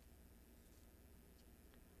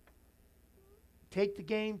 take the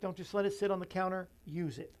game. Don't just let it sit on the counter.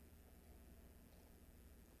 Use it.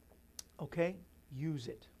 Okay? Use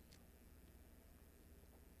it.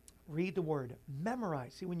 Read the word.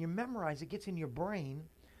 Memorize. See, when you memorize, it gets in your brain,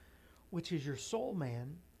 which is your soul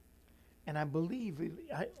man. And I believe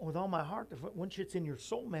with all my heart, once it's in your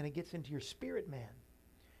soul man, it gets into your spirit man,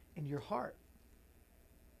 into your heart.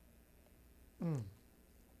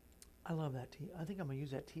 I love that tea. I think I'm going to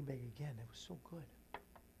use that tea bag again. It was so good.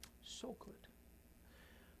 So good.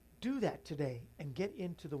 Do that today and get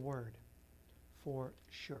into the Word for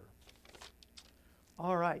sure.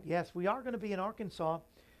 All right. Yes, we are going to be in Arkansas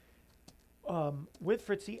with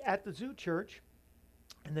Fritzy at the Zoo Church.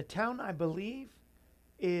 And the town, I believe,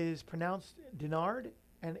 is pronounced Denard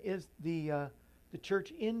and is the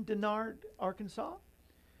church in Denard, Arkansas.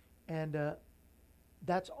 And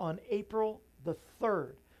that's on April the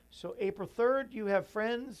 3rd. So April 3rd, you have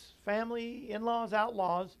friends, family, in-laws,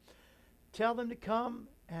 outlaws. Tell them to come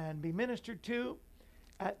and be ministered to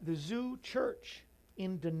at the Zoo Church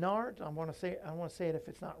in Denard. I want to say it if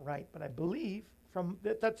it's not right, but I believe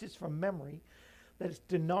that's just from memory that it's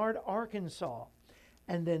Denard, Arkansas.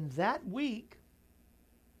 And then that week,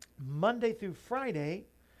 Monday through Friday,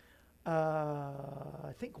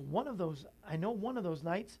 I think one of those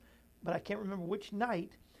nights, but I can't remember which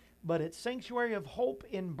night, but it's Sanctuary of Hope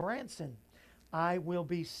in Branson. I will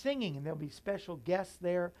be singing, and there'll be special guests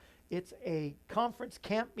there. It's a conference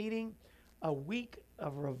camp meeting, a week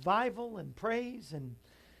of revival and praise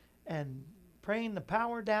and praying the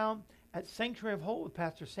power down at Sanctuary of Hope with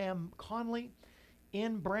Pastor Sam Conley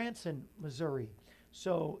in Branson, Missouri.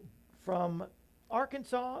 So from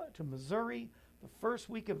Arkansas to Missouri, the first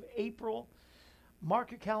week of April.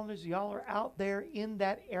 Mark your calendars. Y'all are out there in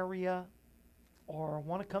that area or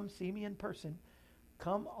want to come see me in person,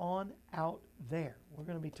 come on out there. We're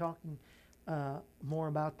going to be talking more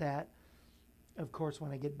about that, of course,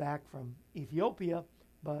 when I get back from Ethiopia,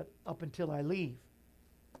 but up until I leave.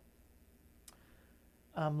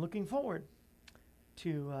 I'm looking forward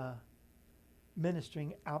to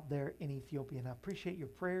ministering out there in Ethiopia, and I appreciate your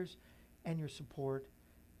prayers and your support.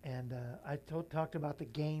 And I talked about the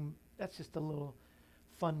game. That's just a little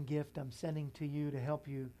fun gift I'm sending to you to help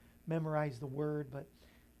you memorize the word. But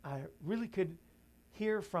I really could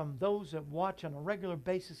hear from those that watch on a regular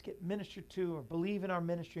basis, get ministered to, or believe in our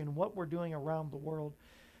ministry and what we're doing around the world,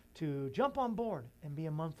 to jump on board and be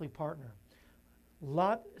a monthly partner.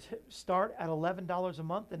 Lot start at $11 a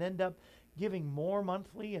month and end up giving more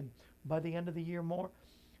monthly, and by the end of the year more.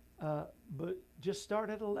 But just start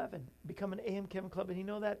at 11. Become an AM Kevin Club. And you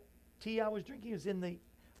know that tea I was drinking is in the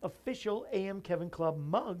official AM Kevin Club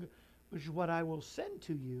mug, which is what I will send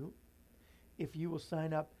to you if you will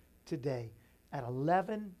sign up today at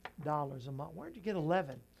 $11 a month. Where'd you get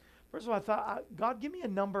 11? First of all, I thought, God, give me a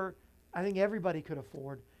number I think everybody could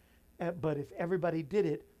afford. But if everybody did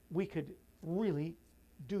it, we could really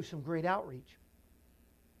do some great outreach.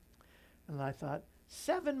 And I thought,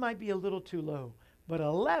 7 might be a little too low, but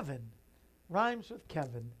 11 rhymes with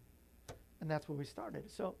Kevin. And that's where we started.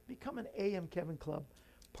 So become an AM Kevin Club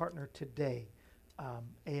partner today.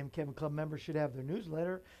 AM Kevin Club members should have their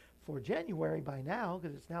newsletter for January by now,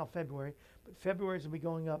 because it's now February. But February's will be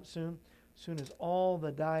going up soon. Soon as all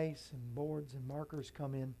the dice and boards and markers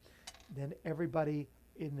come in, then everybody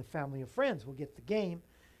in the family of friends will get the game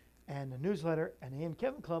and the newsletter, and AM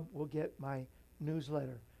Kevin Club will get my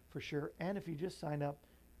newsletter for sure. And if you just sign up,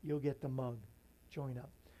 you'll get the mug. Join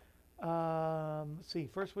up. Let's see,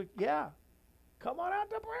 first week, yeah. Come on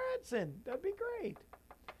out to Branson. That'd be great.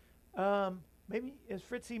 Maybe is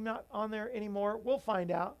Fritzy not on there anymore? We'll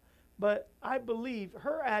find out. But I believe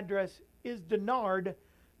her address is Denard,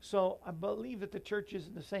 so I believe that the church is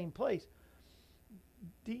in the same place.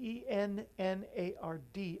 Dennard,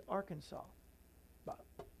 Arkansas. But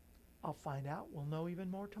I'll find out. We'll know even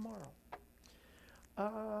more tomorrow.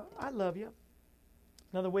 I love you.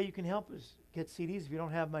 Another way you can help is get CDs. If you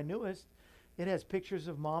don't have my newest, it has pictures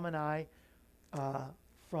of Mom and I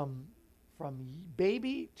from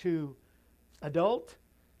baby to adult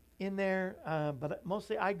in there. But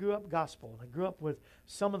mostly I grew up gospel. I grew up with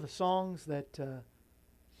some of the songs that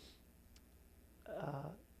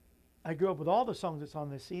I grew up with all the songs that's on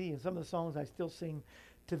this CD, and some of the songs I still sing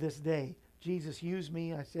to this day. Jesus Used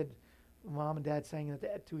Me. I said Mom and Dad sang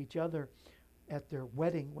that to each other at their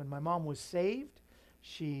wedding. When my mom was saved,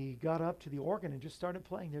 she got up to the organ and just started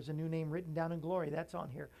playing. There's a new name written down in glory. That's on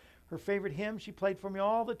here. Her favorite hymn, she played for me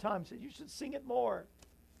all the time. Said, you should sing it more.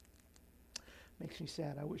 Makes me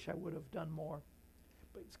sad. I wish I would have done more.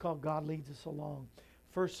 But it's called God Leads Us Along.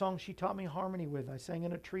 First song she taught me harmony with. I sang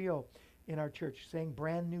in a trio in our church, sang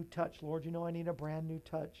Brand New Touch. Lord, you know I need a brand new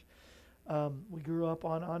touch. We grew up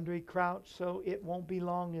on Andre Crouch, so It Won't Be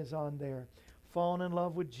Long is on there. Fallen in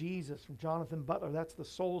Love with Jesus from Jonathan Butler. That's the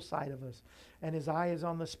soul side of us. And His Eye is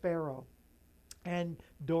on the Sparrow. And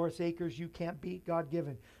Doris Akers, You Can't Beat God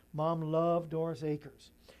Given. Mom loved Doris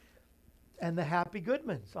Akers. And the Happy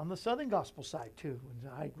Goodmans on the Southern Gospel side too. And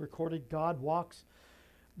I recorded God Walks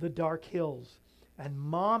the Dark Hills. And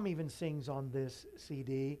Mom even sings on this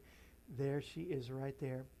CD. There she is right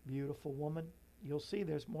there. Beautiful woman. You'll see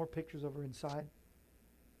there's more pictures of her inside.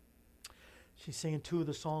 She's singing two of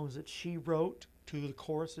the songs that she wrote, two of the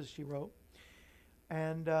choruses she wrote.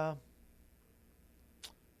 And I'm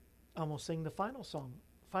going to sing the final song.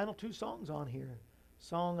 Final two songs on here.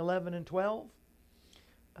 Song 11 and 12.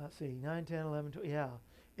 Let's see, 9, 10, 11, 12. Yeah.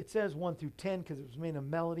 It says 1 through 10 because it was made a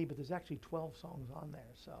melody, but there's actually 12 songs on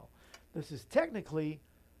there. So this is technically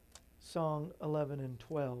song 11 and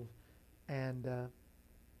 12. And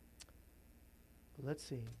let's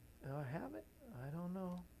see. Do I have it? I don't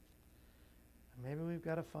know. Maybe we've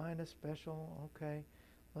got to find a special. Okay.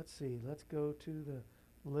 Let's see. Let's go to the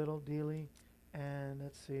little dealie. And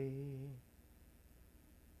let's see.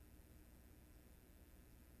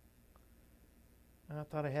 I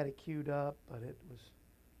thought I had it queued up, but it was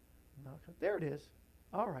not. There it is.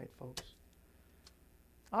 All right, folks.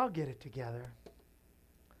 I'll get it together.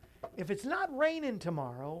 If it's not raining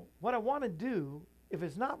tomorrow, what I want to do, if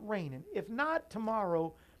it's not raining, if not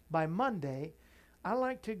tomorrow, by Monday, I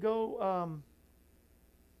like to go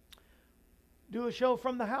do a show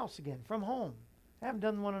from the house again, from home. I haven't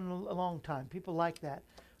done one in a long time. People like that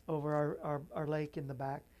over our lake in the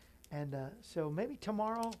back. And so maybe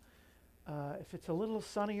tomorrow, if it's a little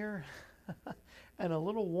sunnier and a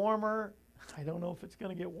little warmer, I don't know if it's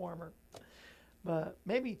going to get warmer. But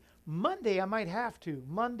maybe Monday I might have to.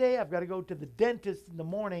 Monday I've got to go to the dentist in the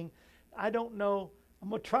morning. I don't know. I'm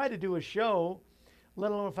going to try to do a show,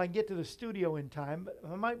 let alone if I can get to the studio in time. But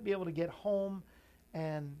I might be able to get home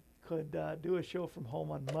and could do a show from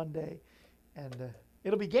home on Monday. And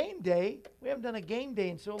it'll be game day. We haven't done a game day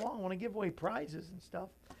in so long. I want to give away prizes and stuff.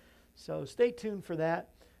 So stay tuned for that.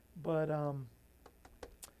 But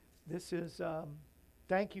this is,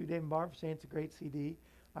 thank you, Dave and Barb, for saying it's a great CD.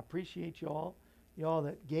 I appreciate y'all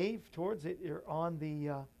that gave towards it. Are on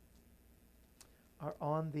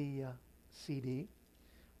the CD,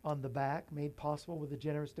 on the back, made possible with the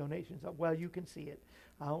generous donations. Well, you can see it.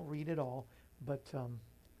 I don't read it all, but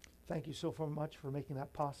thank you so much for making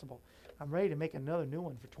that possible. I'm ready to make another new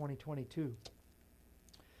one for 2022.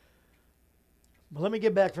 But let me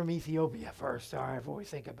get back from Ethiopia first, all right, before we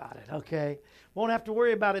think about it, okay? Won't have to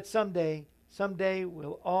worry about it someday. Someday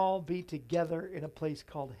we'll all be together in a place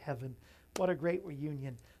called heaven. What a great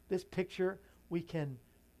reunion. This picture,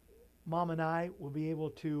 Mom and I will be able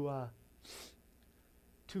to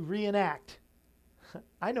reenact.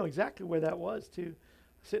 I know exactly where that was, too,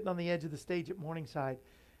 sitting on the edge of the stage at Morningside.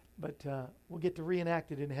 But we'll get to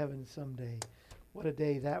reenact it in heaven someday. What a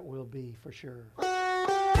day that will be, for sure.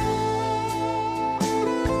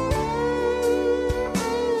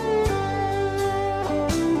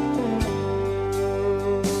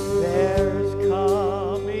 There's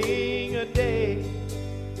coming a day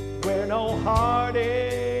where no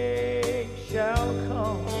heartache shall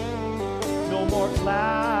come, no more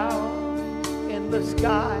clouds in the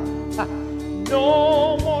sky,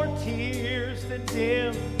 no more tears that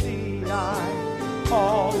dim the eye.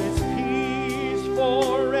 All is peace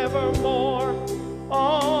forevermore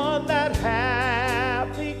on that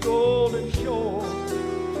happy golden shore.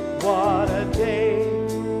 What a day,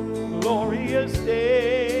 glorious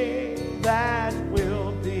day that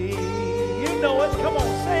will be. You know it, come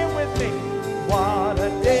on, say it with me. What a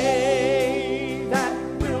day that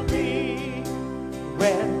will be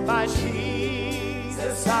when my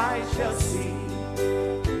Jesus I shall see.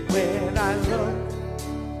 When I look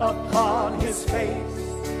upon his face,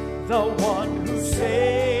 the one who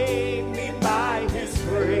saved me by his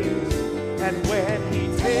grace, and when he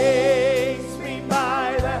takes me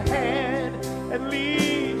by the hand and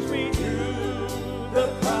leads me to the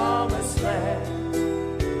promised land.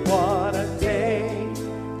 What a day,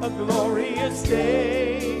 a glorious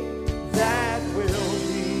day that will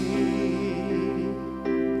be.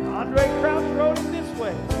 Andre Crouch wrote it this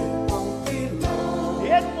way.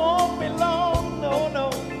 It won't be long, no, no,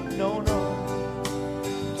 no, no,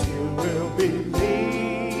 till we'll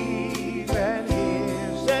believe and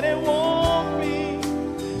hear. Said it won't be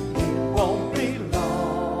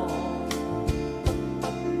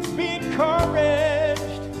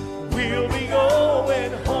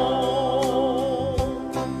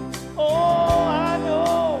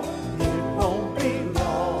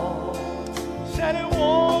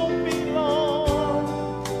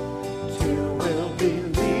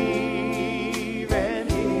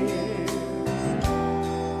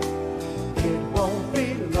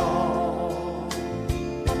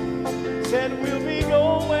said we'll be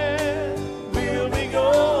going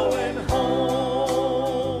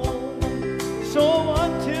home. So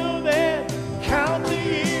until then, count the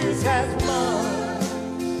years as months.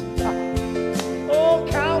 Oh,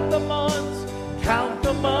 count the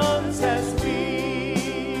months as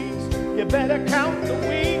weeks. You better count the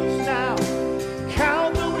weeks now.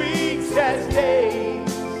 Count the weeks as days.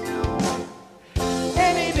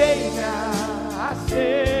 Any day now, I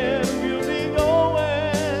said we'll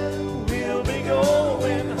be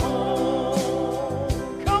going home.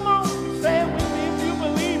 Come on, say it with me if you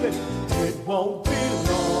believe it. It won't be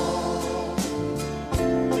long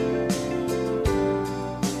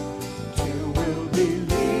till we'll be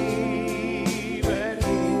leaving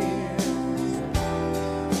here.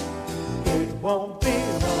 It won't be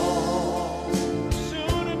long,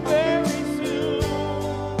 soon and very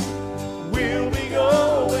soon, we'll be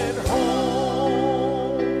going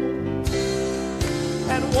home.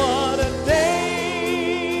 And what a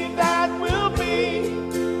day that will be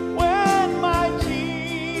when my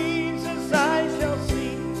Jesus I shall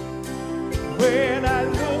see. When I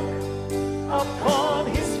look upon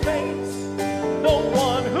his face, the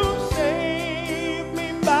one who saved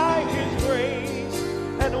me by his grace.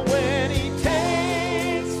 And when he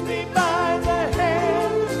takes me by the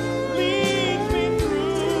hand, leads me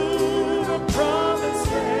through the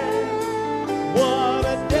promised land. What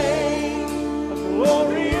a day, a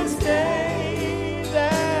glorious day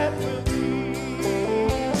that will be.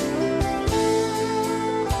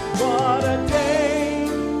 What a day,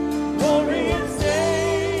 glorious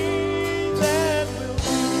day that will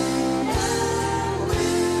be.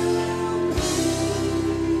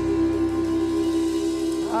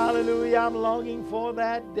 Hallelujah, I'm longing for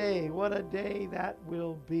that day. What a day that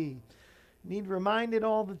will be. Need reminded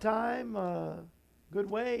all the time. Good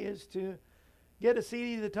way is to get a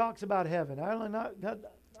CD that talks about heaven.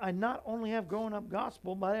 I not only have Growing Up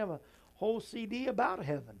Gospel, but I have a whole CD about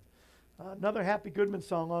heaven. Another Happy Goodman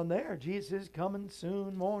song on there. Jesus is coming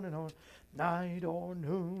soon, morning or night or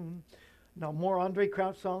noon. Now more Andre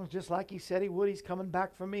Crouch songs, just like he said he would. He's coming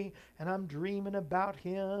back for me, and I'm dreaming about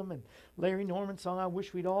him. And Larry Norman song, I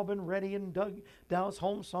Wish We'd All Been Ready. And Doug Dallas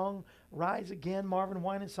Holmes song, Rise Again. Marvin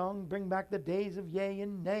Winans song, Bring Back the Days of Yea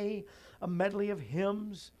and Nay. A medley of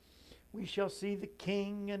hymns, We Shall See the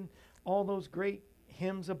King, and all those great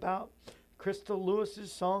hymns about Crystal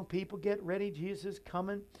Lewis's song, People Get Ready, Jesus is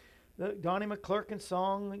Coming. The Donnie McClurkin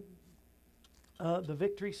song, the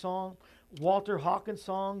Victory song, Walter Hawkins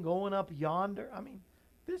song, Going Up Yonder. I mean,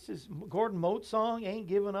 this is Gordon Mote's song, Ain't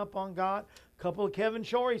Giving Up on God. A couple of Kevin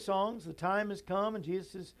Shorey songs, The Time Has Come and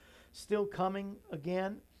Jesus is Still Coming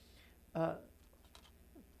Again.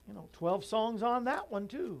 12 songs on that one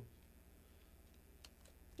too.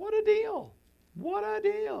 What a deal. What a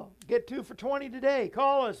deal. Get 2 for $20 today.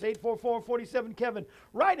 Call us, 844-47-KEVIN.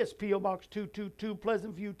 Write us, P.O. Box 222,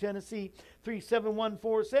 Pleasant View, Tennessee,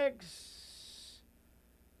 37146.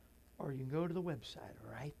 Or you can go to the website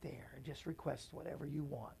right there and just request whatever you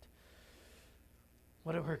want.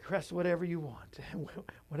 Request whatever you want.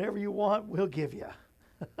 Whatever you want, we'll give you.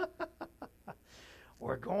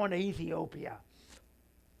 We're going to Ethiopia.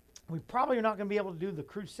 We probably are not going to be able to do the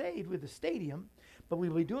crusade with the stadium, but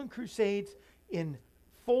we'll be doing crusades in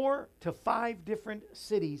 4 to 5 different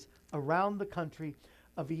cities around the country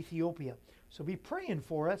of Ethiopia. So be praying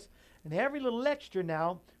for us. And every little extra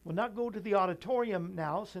now will not go to the auditorium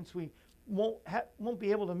now, since we won't be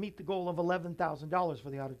able to meet the goal of $11,000 for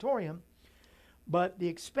the auditorium. But the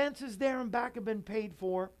expenses there and back have been paid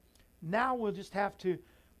for. Now we'll just have to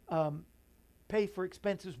pay for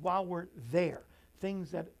expenses while we're there. Things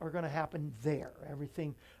that are going to happen there.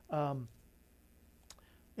 Everything. You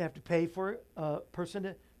have to pay for a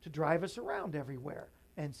person to drive us around everywhere.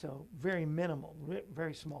 And so very minimal,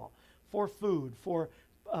 very small. For food, for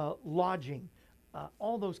lodging,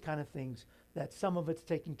 all those kind of things that some of it's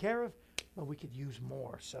taken care of, but we could use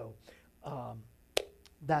more. So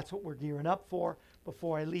that's what we're gearing up for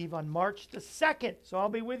before I leave on March the 2nd. So I'll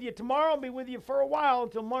be with you tomorrow. I'll be with you for a while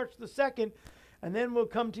until March the 2nd. And then we'll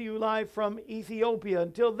come to you live from Ethiopia.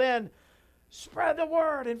 Until then, spread the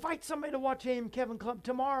word. Invite somebody to watch AM Kevin Club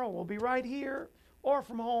tomorrow. We'll be right here or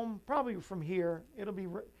from home, probably from here. It'll be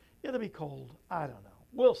cold. I don't know.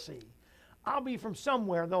 We'll see. I'll be from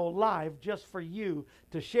somewhere, though, live just for you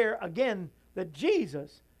to share again that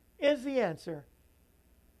Jesus is the answer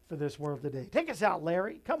for this world today. Take us out,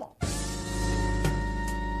 Larry. Come on.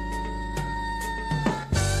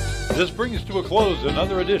 This brings to a close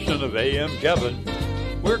another edition of AM Kevin.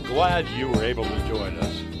 We're glad you were able to join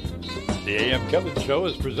us. The A.M. Kevin Show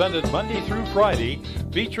is presented Monday through Friday,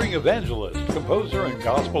 featuring evangelist, composer, and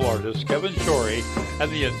gospel artist Kevin Shorey and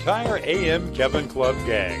the entire A.M. Kevin Club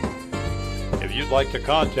gang. If you'd like to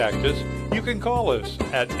contact us, you can call us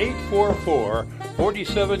at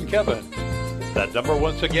 844-47-KEVIN. That number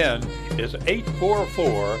once again is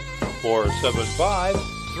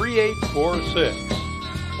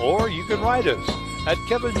 844-475-3846. Or you can write us at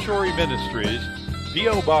Kevin Shorey Ministries,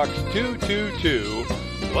 P.O. Box 222,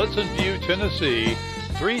 Pleasant View, Tennessee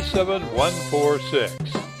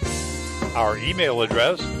 37146. Our email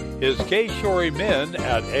address is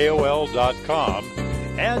kshorymen@aol.com,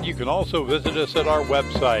 and you can also visit us at our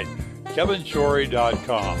website,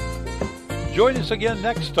 kevinshorey.com. Join us again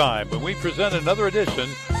next time when we present another edition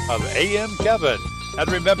of A.M. Kevin. And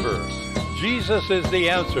remember, Jesus is the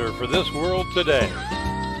answer for this world today.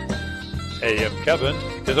 A.M. Kevin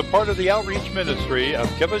is a part of the outreach ministry of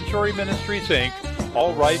Kevin Shorey Ministries, Inc.,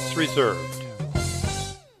 all rights reserved.